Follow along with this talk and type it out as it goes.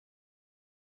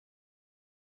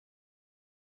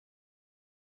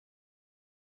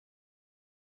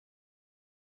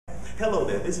Hello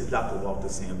there, this is Dr. Walter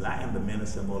Sims. I am the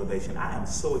Minister of Motivation. I am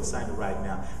so excited right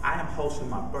now. I am hosting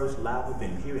my first live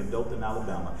event here in Dothan,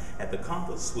 Alabama at the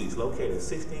Comfort Suites located at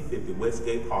 1650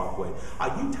 Westgate Parkway.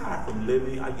 Are you tired from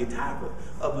living? Are you tired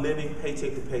of living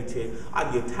paycheck to paycheck?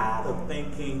 Are you tired of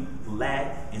thinking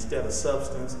lack instead of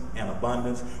substance and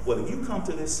abundance? Well, if you come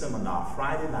to this seminar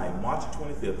Friday night, March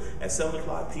 25th at 7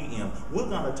 o'clock p.m., we're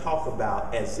going to talk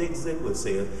about, as Zig Ziglar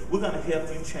says, we're going to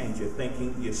help you change your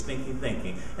thinking, your stinking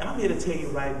thinking. And I'm here to tell you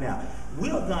right now,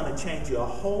 we're going to change your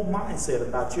whole mindset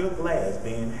about your glass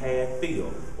being half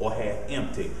filled or half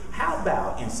empty. How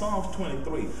about in Psalms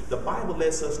 23, the Bible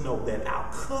lets us know that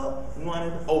our cup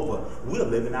running over, we're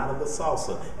living out of a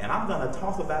saucer. And I'm going to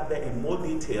talk about that in more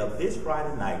detail this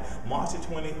Friday night, March the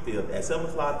 25th at 7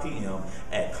 o'clock p.m.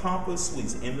 at Comfort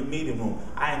Suites in the meeting room.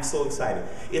 I am so excited.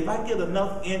 If I get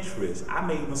enough interest, I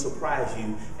may even surprise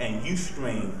you and you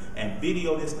stream and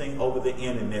video this thing over the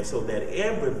internet so that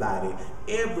everybody,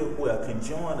 everywhere can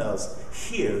join us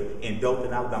here in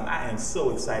Dothan, Alabama. I am so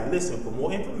excited. Listen, for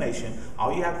more information,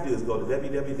 all you have to do is go to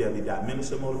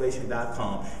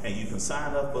www.ministermotivation.com and you can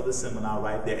sign up for the seminar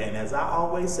right there. And as I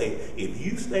always say, if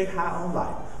you stay high on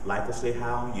life, life will stay high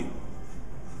on you.